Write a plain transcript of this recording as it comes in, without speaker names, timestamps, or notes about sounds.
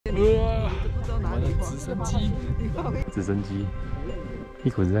我的直升机，一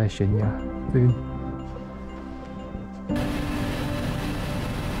股子在悬崖这边。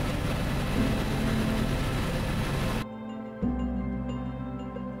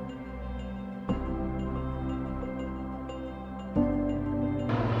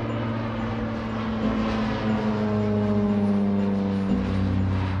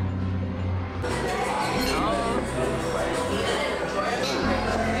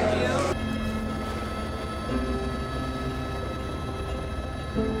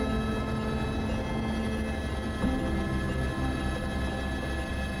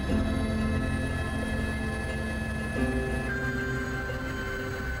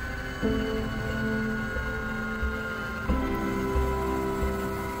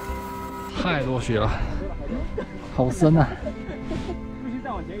太多雪了，好深啊！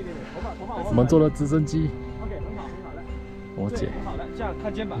我们坐了直升机，我姐，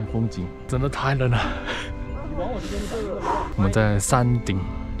风景真的太冷了。我们在山顶，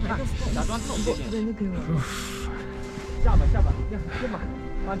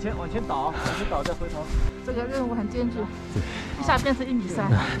往前倒再回头。这个任务很艰巨，一下变成1.3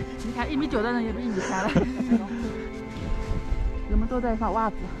米，你看1.9米的人也变1.3米了。我们都在放袜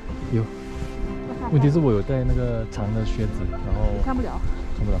子。有。问题是我有带那个长的靴子，然后看不了。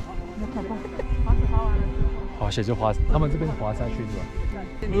那太棒！滑雪滑完了之后，滑雪就滑，他们这边滑下去是吧？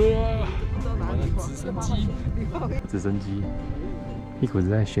我的直升机，一股子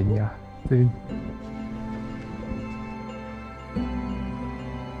在悬崖这边。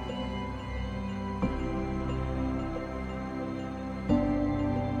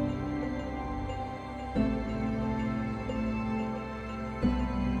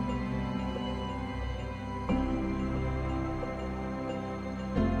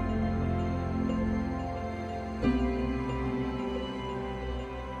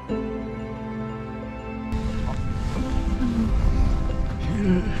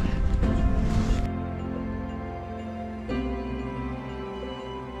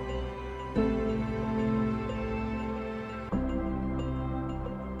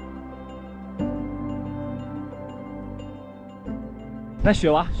那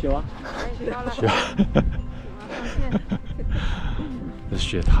雪蛙，雪这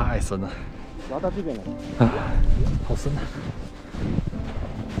雪太深了，滑到这边了，好深啊！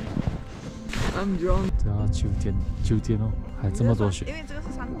这要秋天哦，还这么多雪。因为这个是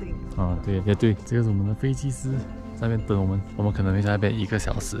山顶。啊，对，也对，这个是我们的飞机师在那边等我们，我们可能会在那边1个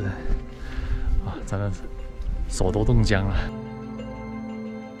小时。啊，真的是手都冻僵了。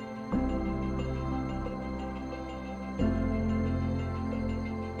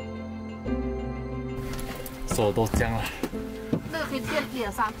手都僵了。那个可以贴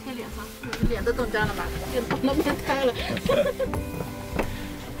脸上，脸都冻僵了吧？脸冻到面瘫了。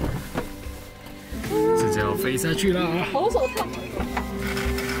直接要飞下去了。好手烫。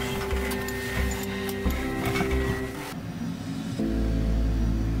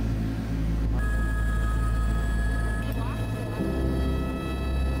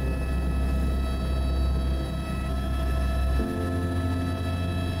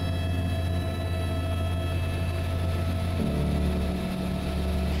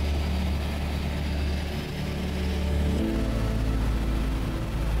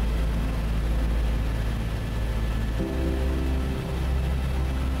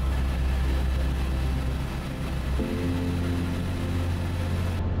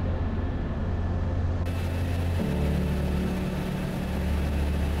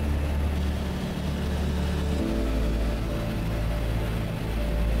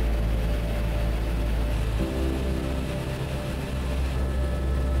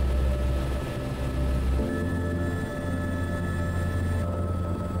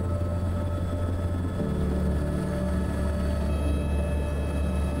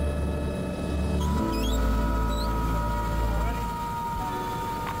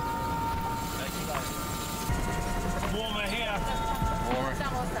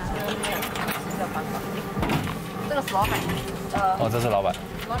这个是老板。哦，这是老板。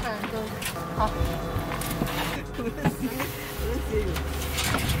老板就好。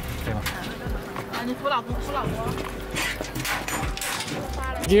对吗？啊，你扶老公，扶老公。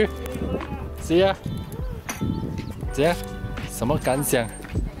你谁呀？姐，什么感想？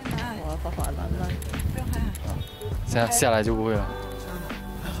我滑了，不用害怕。现在下来就不会了。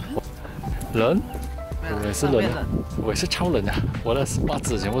冷？我也是冷的，我也是超冷的，我的袜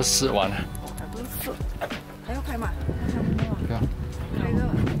子全部湿完了。不是，还要开吗？不要。太热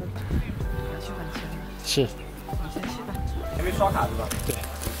了，要去还钱。是。你先去吧。还没刷卡是吧？对。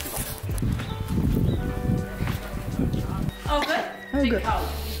Oh good. Oh good.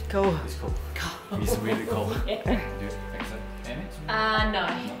 Cool. It's cold. It's really cold. Do you accept any? No.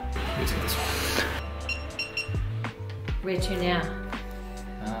 You take this one. Where to now?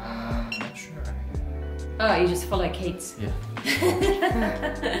 Not sure. Oh, you just follow Keats. Yeah.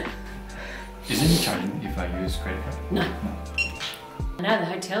 Isn't it charging if I use credit card? No. I know the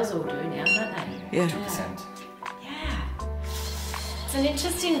hotels all do now, don't they? Yeah. 2%. Yeah. It's an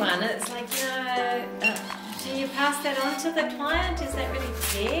interesting one. It's like, do you pass that on to the client? Is that really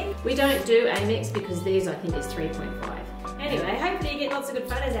fair? We don't do Amex because theirs I think is 3.5. Anyway, hopefully you get lots of good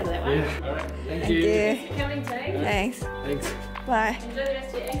photos out of that one. Yeah. All right. Thank you. Thanks for coming too. Thanks. Thanks. Bye. Enjoy the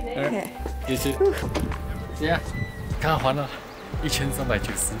rest of your evening. Okay. 谢谢。这样，看还了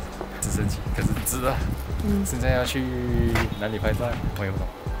1390直升机，可是值了。现在要去哪里拍照？我也不懂，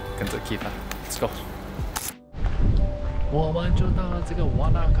跟着 Keith 吧 ，Let's go。我们就到了这个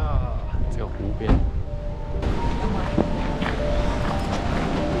Wanaka 这个湖边。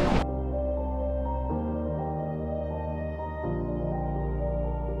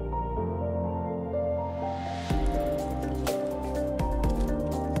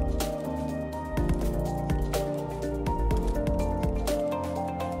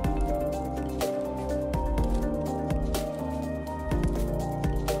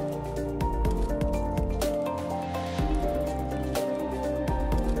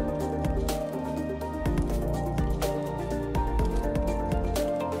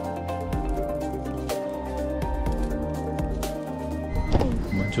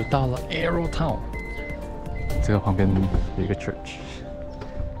就到了 arrowtown， 这个旁边有一个 church，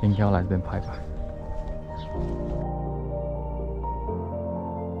 应该要来这边拍吧。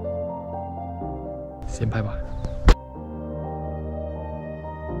先拍吧。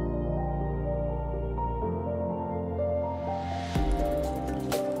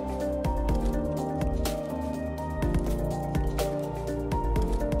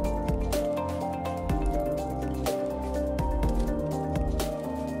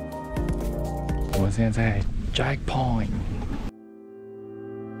我现在在 Jack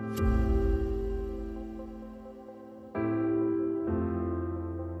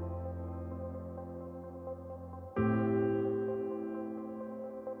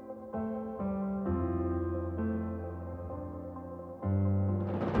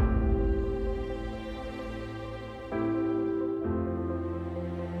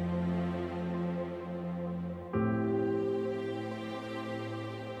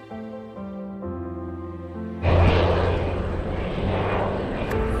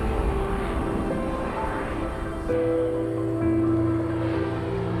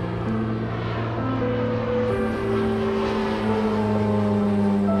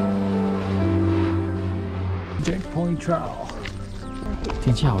Point Trail，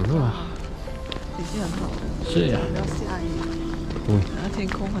 天气好热啊！天气很好，是呀，要下雨，对，然后天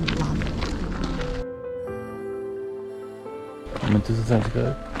空很蓝。我们就是在这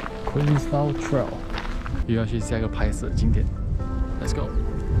个 Queenstown Trip， 又要去下一个拍摄景点 ，Let's go。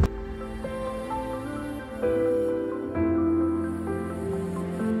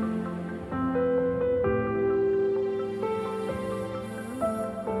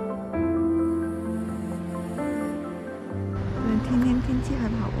今天天气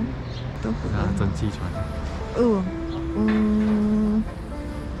很好哦，都很啊，蒸汽船。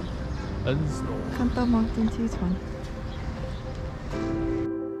看到吗？蒸汽船。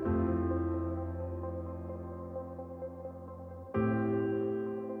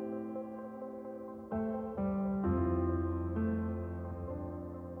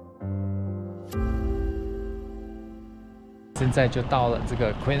现在就到了这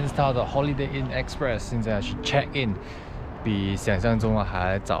个 Queenstown 的 Holiday Inn Express， 现在要去 check in， 比想象中的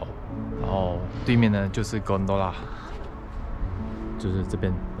还早。然后对面呢就是 gondola， 就是这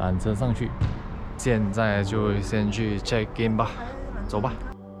边缆车上去。现在就先去 check in 吧，走吧。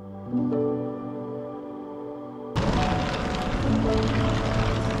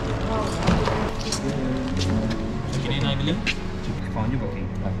Found your booking.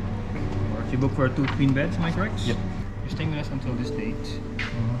 You booked for 2 queen beds, am I correct? Yep. You're staying with us until this date.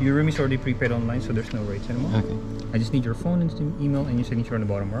 Your room is already prepaid online, so there's no rates anymore. Okay. I just need your phone, email, and your signature on the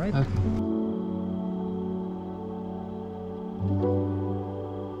bottom, alright? Okay.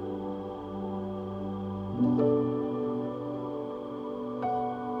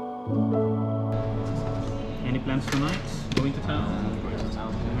 Any plans tonight? Going to town? Going to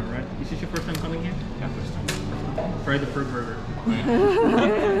town. Alright. Is this your first time coming here? Yeah, first time. Try the Fur Burger.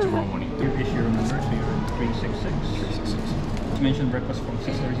 Tomorrow morning. Your issue your number, so you're in 366. 366. As mentioned, breakfast from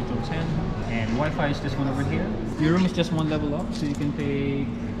 6:30 to 10. And Wi-Fi is this one over here. Your room is just one level up, so you can take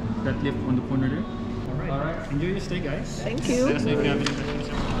that lift on the corner there. Alright. Enjoy your stay, guys. Thank you. Let us know if you have any questions.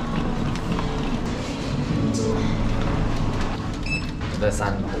 在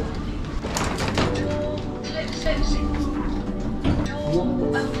3楼。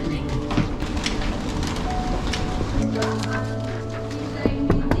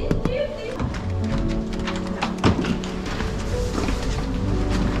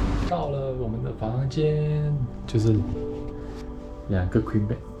到了我们的房间，就是2个 queen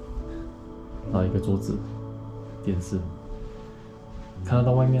bed， 然后1个桌子、电视，看得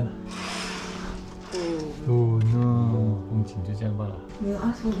到外面了。哦 no， 风景就这样罢了。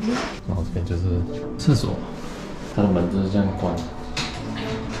然后这边就是厕所，它的门就是这样关，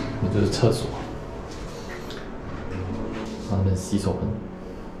这就是厕所。然后那边洗手盆，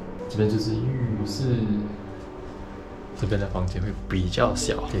这边就是浴室。这边的房间会比较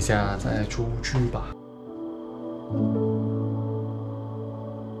小，等一下再出去吧。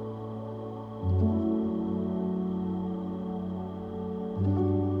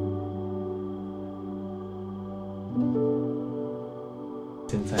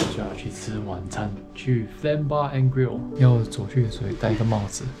现在就要去吃晚餐，去 Flame Bar and Grill， 要走去所以戴一个帽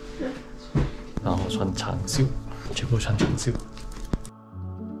子，然后穿长袖，全部穿长袖。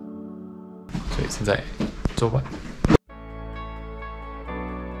所以现在做完。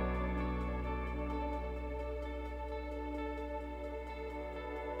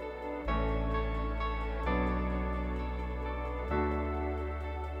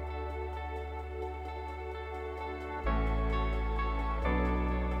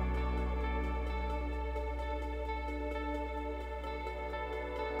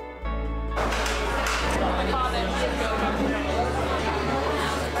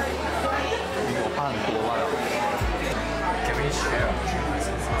Can we share?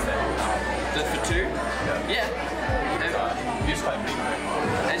 Just for 2? Yeah. It's quite big.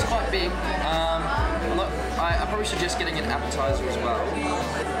 It's quite big. Look, I probably suggest getting an appetizer as well.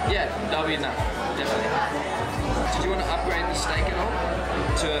 Yeah, that'll be enough. Definitely. Did you want to upgrade the steak at all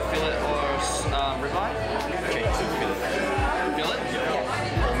to a fillet or ribeye? Okay, to fillet. Fillet?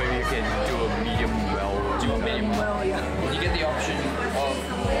 Yeah. Or maybe you can do a medium well. Do a medium well, yeah. You get the option of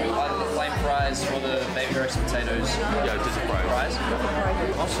either the plain fries or the baby roast potatoes. Yeah, just a fries. Fries?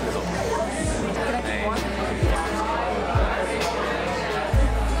 Awesome.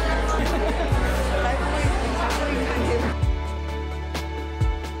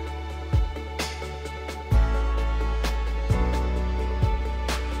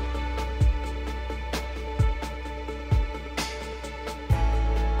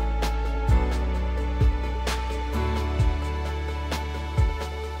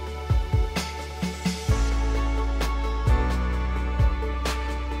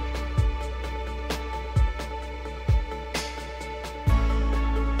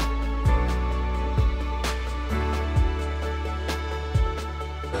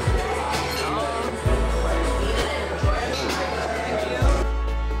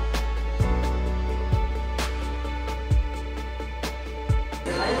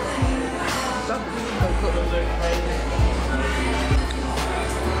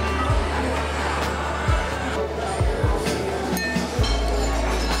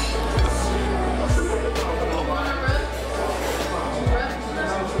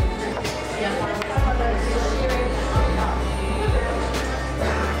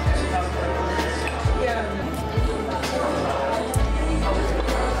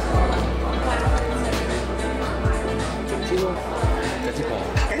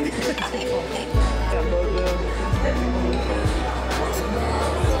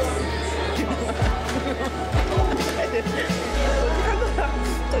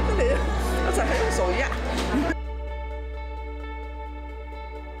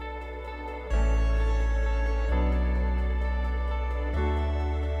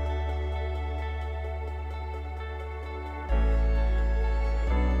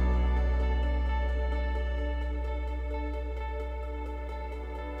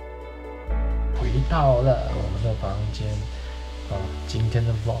回到了我们的房间，今天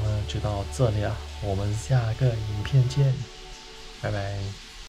的 vlog 呢就到这里了，我们下个影片见，拜拜。